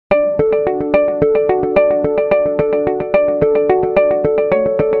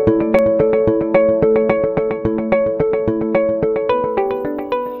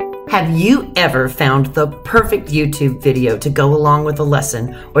Have you ever found the perfect YouTube video to go along with a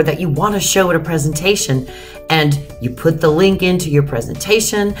lesson, or that you want to show at a presentation, and you put the link into your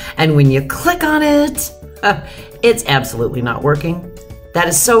presentation, and when you click on it, it's absolutely not working? That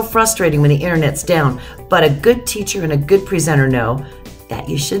is so frustrating when the internet's down, but a good teacher and a good presenter know that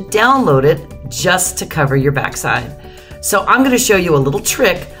you should download it just to cover your backside. So I'm going to show you a little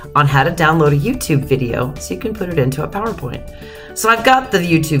trick on how to download a YouTube video so you can put it into a PowerPoint. So I've got the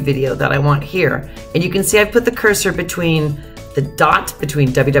YouTube video that I want here, and you can see I've put the cursor between the dot, between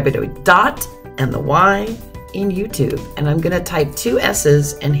www dot and the Y in YouTube, and I'm going to type 2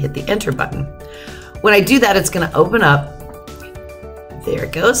 S's and hit the enter button. When I do that, it's going to open up, there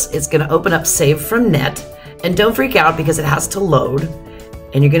it goes, it's going to open up Save from Net, and don't freak out because it has to load.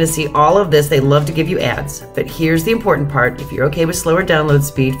 And you're going to see all of this. They love to give you ads, but here's the important part. If you're okay with slower download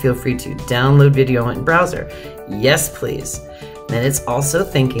speed, feel free to download video in browser. Yes, please. And it's also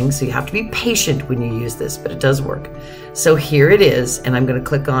thinking, so you have to be patient when you use this, but it does work. So here it is, and I'm going to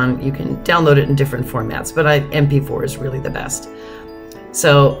click on, you can download it in different formats, but MP4 is really the best.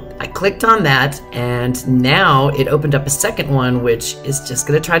 So I clicked on that, and now it opened up a second one, which is just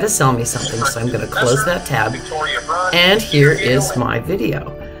going to try to sell me something. So I'm going to close that tab, and here is my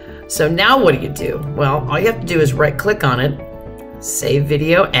video. So now what do? Well, all you have to do is right click on it, save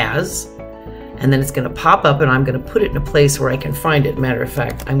video as, and then it's going to pop up, and I'm going to put it in a place where I can find it. Matter of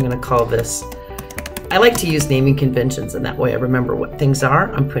fact, I'm going to call this, I like to use naming conventions, and that way I remember what things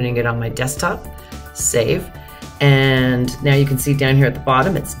are. I'm putting it on my desktop, save, and now you can see down here at the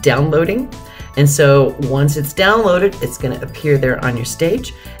bottom, it's downloading. And so once it's downloaded, it's going to appear there on your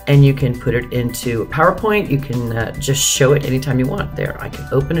stage, and you can put it into a PowerPoint. You can just show it anytime you want. There, I can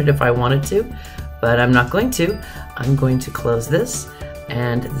open it if I wanted to, but I'm not going to. I'm going to close this.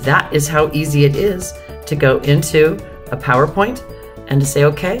 And that is how easy it is to go into a PowerPoint and to say,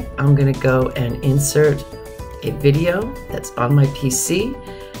 okay, I'm going to go and insert a video that's on my PC,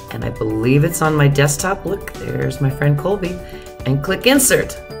 and I believe it's on my desktop. Look, there's my friend Colby, and click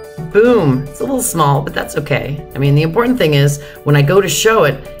insert. Boom. It's a little small, but that's okay. I mean, the important thing is when I go to show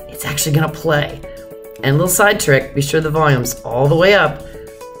it, it's actually going to play. And a little side trick, be sure the volume's all the way up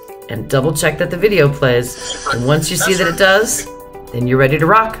and double check that the video plays. And once you see that it does, then you're ready to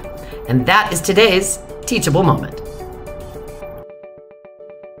rock. And that is today's Teachable Moment.